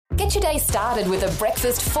Get your day started with a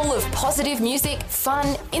breakfast full of positive music,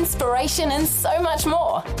 fun, inspiration and so much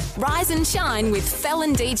more. Rise and shine with Fel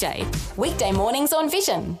and DJ. Weekday mornings on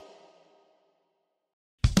Vision.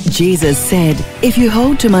 Jesus said, "If you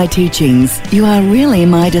hold to my teachings, you are really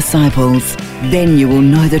my disciples. Then you will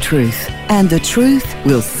know the truth, and the truth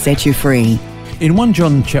will set you free." In 1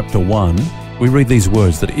 John chapter 1, we read these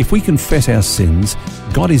words that if we confess our sins,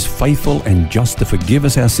 God is faithful and just to forgive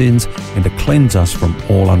us our sins and to cleanse us from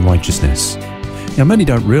all unrighteousness. Now, many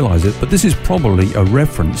don't realise it, but this is probably a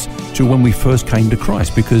reference to when we first came to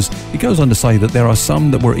Christ, because it goes on to say that there are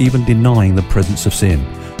some that were even denying the presence of sin.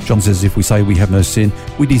 John says if we say we have no sin,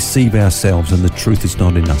 we deceive ourselves and the truth is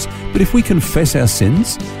not in us. But if we confess our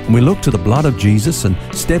sins and we look to the blood of Jesus and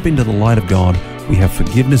step into the light of God, we have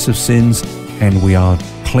forgiveness of sins and we are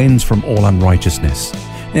cleansed from all unrighteousness.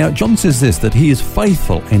 Now, John says this, that he is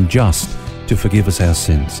faithful and just to forgive us our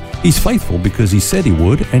sins. He's faithful because he said he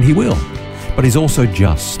would and he will. But he's also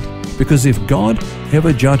just, because if God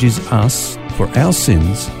ever judges us for our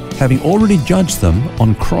sins, having already judged them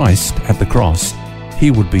on Christ at the cross,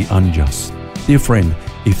 he would be unjust. Dear friend,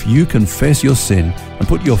 if you confess your sin and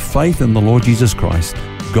put your faith in the Lord Jesus Christ,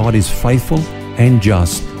 God is faithful and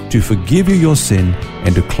just to forgive you your sin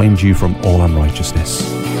and to cleanse you from all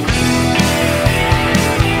unrighteousness.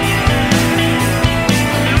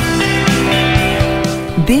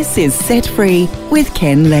 This is Set Free with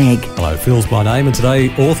Ken Legg. Hello, Phil's my name, and today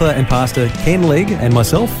author and pastor Ken Legg and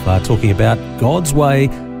myself are talking about God's way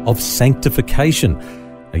of sanctification.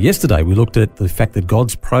 Now, yesterday we looked at the fact that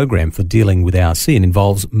God's program for dealing with our sin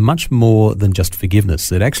involves much more than just forgiveness.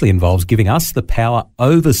 It actually involves giving us the power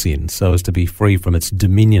over sin so as to be free from its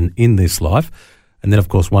dominion in this life. And then, of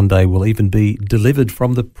course, one day we'll even be delivered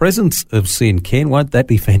from the presence of sin. Ken, won't that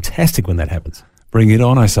be fantastic when that happens? Bring it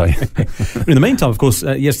on, I say. In the meantime, of course,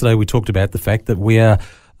 yesterday we talked about the fact that we are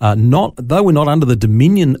though we're not under the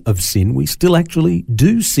dominion of sin, we still actually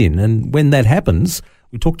do sin. And when that happens,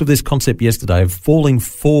 we talked of this concept yesterday of falling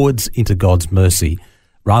forwards into God's mercy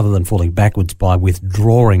rather than falling backwards by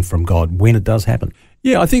withdrawing from God when it does happen.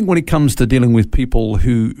 Yeah, I think when it comes to dealing with people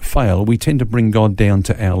who fail, we tend to bring God down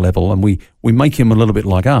to our level and we make him a little bit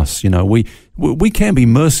like us. You know, we can be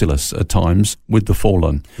merciless at times with the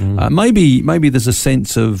fallen. Maybe there's a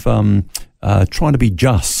sense of trying to be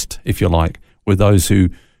just, if you like, with those who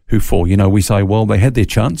fall. You know, we say, well, they had their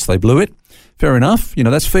chance, they blew it. Fair enough, you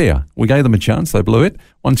know, that's fair. We gave them a chance, they blew it,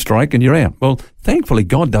 one strike and you're out. Well, thankfully,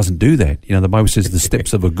 God doesn't do that. You know, the Bible says the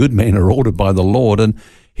steps of a good man are ordered by the Lord, and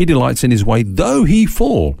he delights in his way. Though he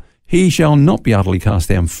fall, he shall not be utterly cast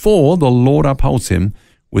down, for the Lord upholds him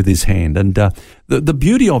with his hand. And the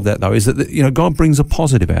beauty of that, though, is that, you know, God brings a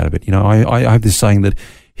positive out of it. You know, I have this saying that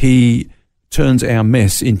he turns our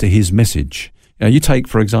mess into his message. You know, you take,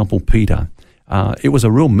 for example, Peter. It was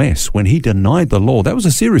a real mess when he denied the Lord. That was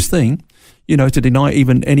a serious thing, you know, to deny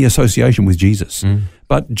even any association with Jesus.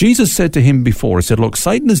 But Jesus said to him before, he said, look,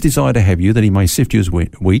 Satan has desired to have you that he may sift you as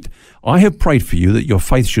wheat. I have prayed for you that your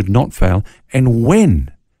faith should not fail. And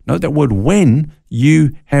when, note that word, when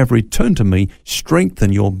you have returned to me,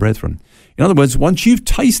 strengthen your brethren. In other words, once you've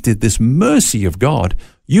tasted this mercy of God,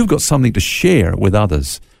 you've got something to share with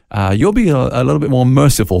others. You'll be a little bit more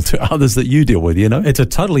merciful to others that you deal with, you know? It's a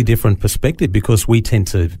totally different perspective because we tend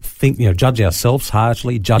to think, you know, judge ourselves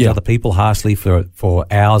harshly, judge other people harshly for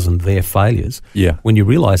ours and their failures. Yeah. When you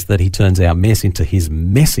realise that he turns our mess into his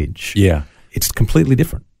message, it's completely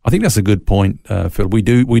different. I think that's a good point, Phil. We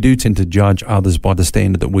do tend to judge others by the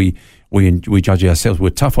standard that we judge ourselves. We're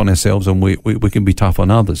tough on ourselves and we can be tough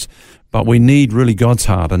on others. But we need really God's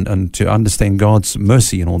heart and to understand God's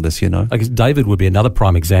mercy in all this, you know. I guess David would be another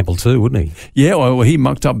prime example too, wouldn't he? Yeah, well, he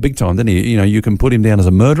mucked up big time, didn't he? You know, you can put him down as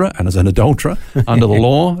a murderer and as an adulterer under the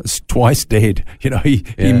law. It's twice dead. You know, he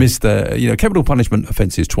missed capital punishment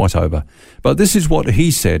offences twice over. But this is what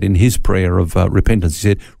he said in his prayer of repentance. He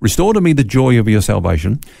said, restore to me the joy of your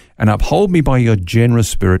salvation and uphold me by your generous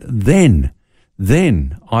spirit.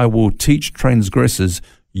 Then I will teach transgressors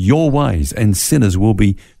your ways and sinners will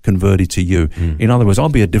be converted to you. In other words, I'll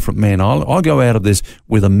be a different man. I'll go out of this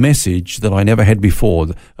with a message that I never had before,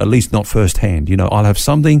 at least not firsthand. You know, I'll have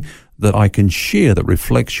something that I can share that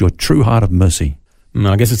reflects your true heart of mercy.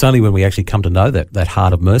 I guess it's only when we actually come to know that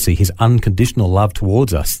heart of mercy, his unconditional love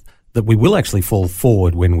towards us, that we will actually fall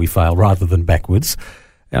forward when we fail rather than backwards.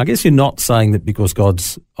 And I guess you're not saying that because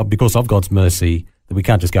of God's mercy that we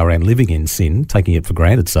can't just go around living in sin, taking it for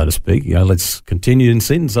granted, so to speak. You know, let's continue in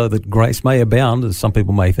sin so that grace may abound, as some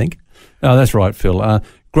people may think. Oh, that's right, Phil.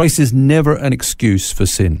 Grace is never an excuse for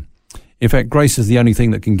sin. In fact, grace is the only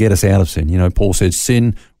thing that can get us out of sin. You know, Paul says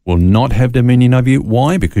sin will not have dominion over you.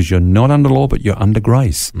 Why? Because you're not under law, but you're under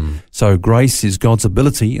grace. So grace is God's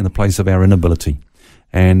ability in the place of our inability.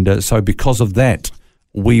 And so because of that,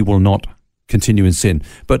 we will not continue in sin.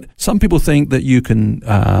 But some people think that you can,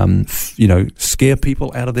 scare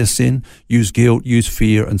people out of their sin, use guilt, use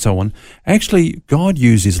fear, and so on. Actually, God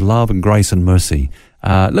uses love and grace and mercy.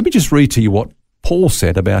 Let me just read to you what Paul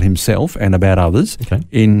said about himself and about others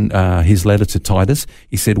in his letter to Titus.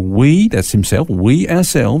 He said, we, that's himself, we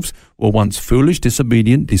ourselves were once foolish,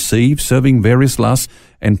 disobedient, deceived, serving various lusts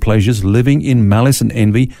and pleasures, living in malice and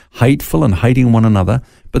envy, hateful and hating one another.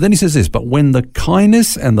 But then he says this, but when the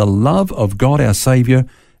kindness and the love of God our Saviour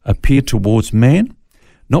appeared towards man,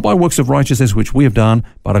 not by works of righteousness which we have done,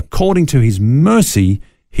 but according to his mercy,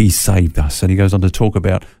 he saved us. And he goes on to talk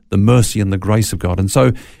about the mercy and the grace of God. And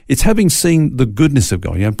so it's having seen the goodness of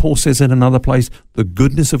God. Paul says in another place, the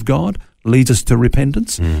goodness of God leads us to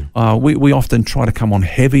repentance. We often try to come on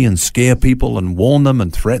heavy and scare people and warn them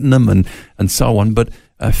and threaten them and so on. But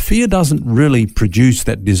fear doesn't really produce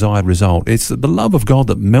that desired result. It's the love of God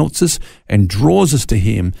that melts us and draws us to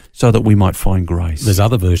him so that we might find grace. There's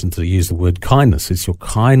other versions that use the word kindness. It's your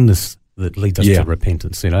kindness that leads us to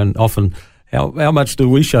repentance. And often, how much do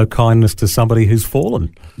we show kindness to somebody who's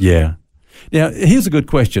fallen? Yeah. Now, here's a good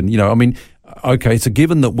question. Okay, it's a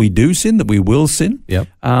given that we do sin, that we will sin. Yep.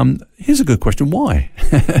 Here's a good question. Why?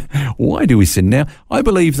 Why do we sin? Now, I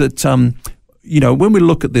believe that, when we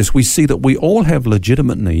look at this, we see that we all have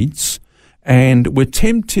legitimate needs, and we're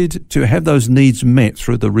tempted to have those needs met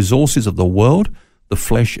through the resources of the world, the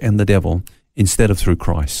flesh, and the devil, instead of through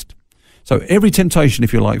Christ. So every temptation,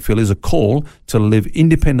 if you like, Phil, is a call to live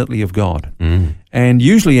independently of God. And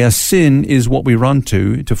usually our sin is what we run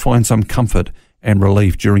to find some comfort and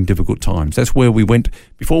relief during difficult times. That's where we went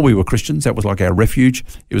before we were Christians. That was like our refuge.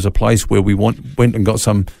 It was a place where we went and got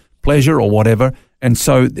some pleasure or whatever. And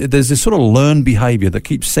so there's this sort of learned behavior that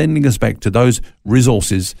keeps sending us back to those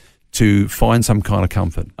resources to find some kind of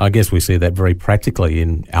comfort. I guess we see that very practically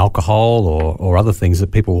in alcohol or other things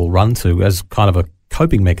that people will run to as kind of a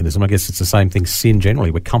coping mechanism. I guess it's the same thing, sin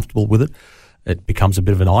generally. We're comfortable with it. It becomes a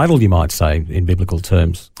bit of an idol, you might say, in biblical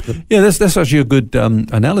terms. Yeah, that's actually a good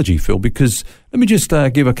analogy, Phil, because let me just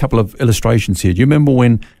give a couple of illustrations here. Do you remember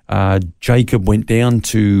when Jacob went down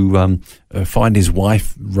to find his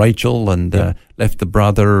wife, Rachel, and left her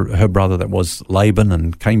brother that was Laban,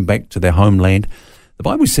 and came back to their homeland? The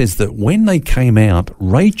Bible says that when they came out,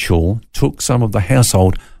 Rachel took some of the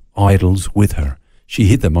household idols with her. She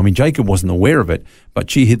hid them. I mean, Jacob wasn't aware of it, but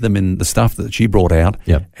she hid them in the stuff that she brought out.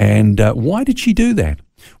 Yep. And why did she do that?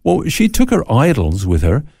 Well, she took her idols with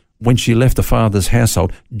her when she left the father's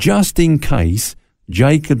household, just in case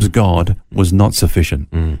Jacob's God was not sufficient,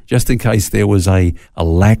 just in case there was a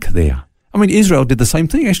lack there. I mean, Israel did the same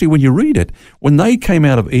thing. Actually, when you read it, when they came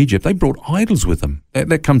out of Egypt, they brought idols with them.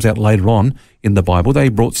 That comes out later on in the Bible. They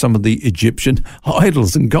brought some of the Egyptian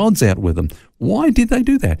idols and gods out with them. Why did they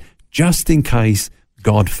do that? Just in case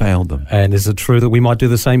God failed them. And is it true that we might do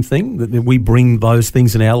the same thing? That we bring those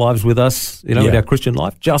things in our lives with us, in our Christian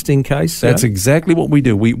life, just in case? That's exactly what we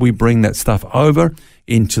do. We bring that stuff over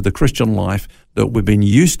into the Christian life that we've been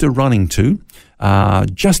used to running to,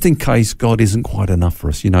 just in case God isn't quite enough for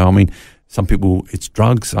us. I mean, some people, it's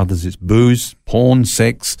drugs, others it's booze, porn,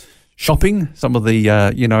 sex, shopping, some of the,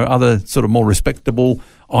 other sort of more respectable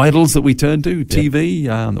idols that we turn to,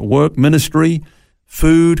 TV, work, ministry,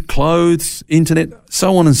 food, clothes, internet,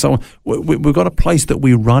 so on and so on. We've got a place that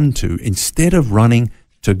we run to instead of running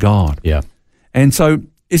to God. Yeah. And so,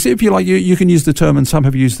 if you like, you can use the term, and some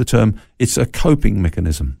have used the term, it's a coping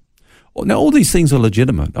mechanism. Now, all these things are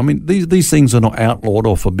legitimate. I mean, these things are not outlawed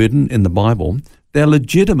or forbidden in the Bible. They're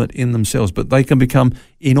legitimate in themselves, but they can become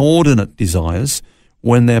inordinate desires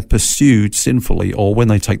when they're pursued sinfully or when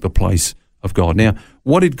they take the place of God. Now,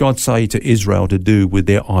 what did God say to Israel to do with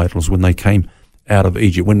their idols when they came out of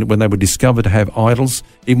Egypt? When they were discovered to have idols,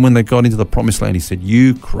 even when they got into the promised land, he said,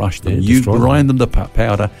 you crush them, you grind them to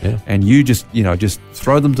powder, and you just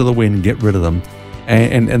throw them to the wind, get rid of them.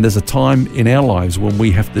 And there's a time in our lives when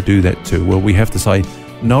we have to do that too, where we have to say,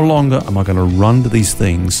 no longer am I going to run to these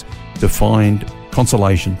things to find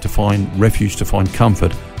consolation, to find refuge, to find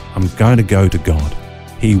comfort. I'm going to go to God.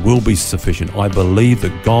 He will be sufficient. I believe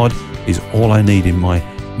that God is all I need in my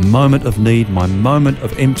moment of need, my moment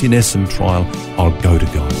of emptiness and trial. I'll go to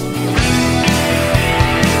God.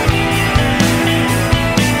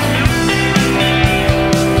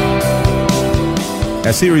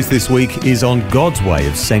 Our series this week is on God's way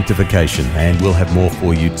of sanctification, and we'll have more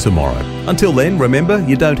for you tomorrow. Until then, remember,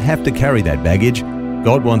 you don't have to carry that baggage.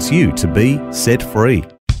 God wants you to be set free.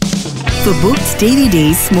 For books,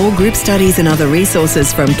 DVDs, small group studies and other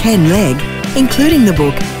resources from Ken Legg, including the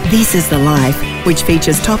book This is the Life, which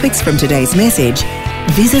features topics from today's message,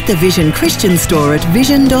 visit the Vision Christian store at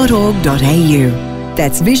vision.org.au.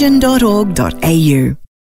 That's vision.org.au.